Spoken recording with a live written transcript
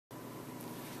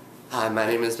Hi, my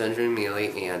name is Benjamin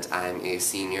Mealy, and I'm a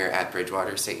senior at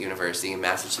Bridgewater State University in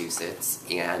Massachusetts,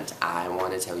 and I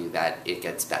want to tell you that it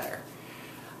gets better.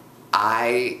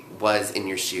 I was in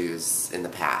your shoes in the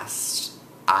past.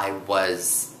 I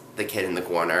was the kid in the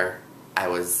corner. I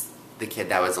was the kid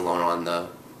that was alone on the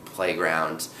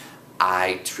playground.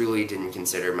 I truly didn't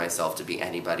consider myself to be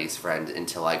anybody's friend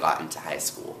until I got into high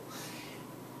school.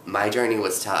 My journey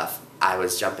was tough. I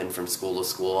was jumping from school to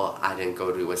school. I didn't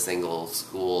go to a single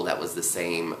school that was the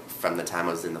same from the time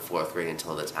I was in the 4th grade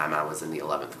until the time I was in the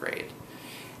 11th grade.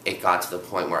 It got to the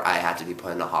point where I had to be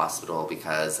put in a hospital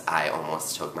because I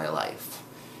almost took my life.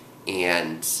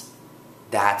 And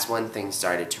that's when things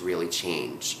started to really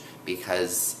change,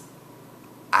 because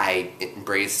I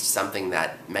embraced something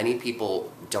that many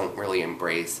people don't really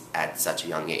embrace at such a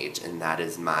young age, and that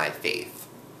is my faith.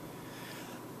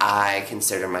 I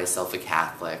consider myself a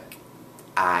Catholic.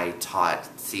 I taught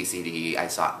CCD, I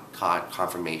taught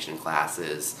confirmation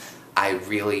classes. I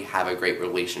really have a great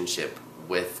relationship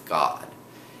with God.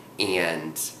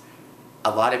 And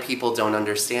a lot of people don't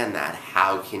understand that.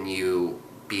 How can you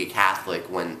be a Catholic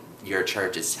when your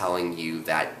church is telling you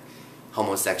that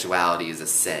homosexuality is a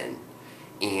sin?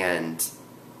 And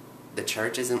the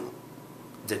church isn't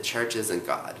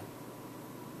God.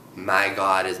 My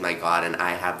God is my God, and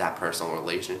I have that personal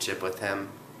relationship with Him,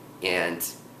 and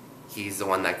He's the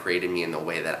one that created me in the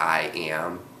way that I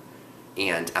am,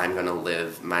 and I'm going to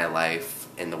live my life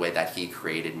in the way that He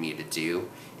created me to do,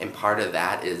 and part of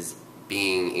that is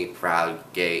being a proud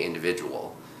gay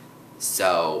individual.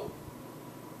 So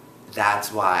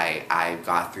that's why I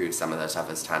got through some of the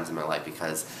toughest times in my life,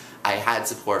 because I had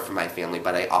support from my family,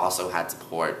 but I also had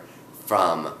support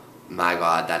from my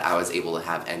God, that I was able to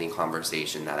have any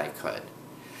conversation that I could.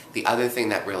 The other thing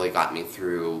that really got me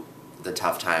through the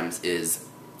tough times is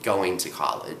going to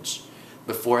college.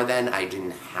 Before then, I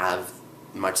didn't have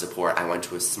much support. I went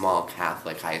to a small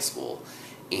Catholic high school,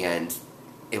 and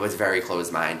it was very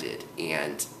closed-minded,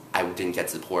 and I didn't get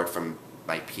support from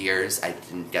my peers. I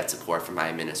didn't get support from my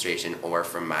administration or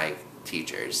from my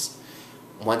teachers.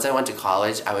 Once I went to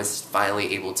college, I was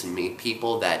finally able to meet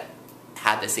people that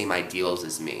had the same ideals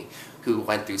as me, who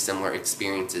went through similar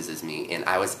experiences as me, and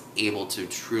I was able to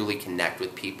truly connect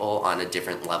with people on a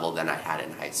different level than I had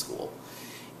in high school.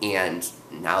 And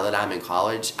now that I'm in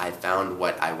college, I found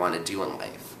what I want to do in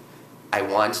life. I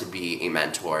want to be a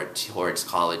mentor towards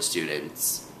college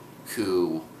students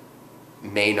who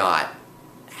may not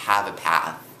have a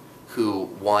path, who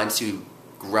want to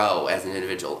grow as an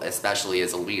individual, especially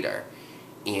as a leader,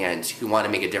 and who want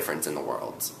to make a difference in the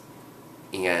world.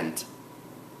 And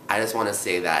I just want to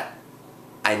say that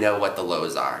I know what the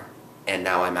lows are, and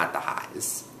now I'm at the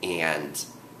highs, and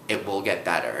it will get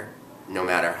better no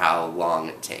matter how long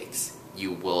it takes.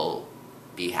 You will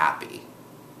be happy.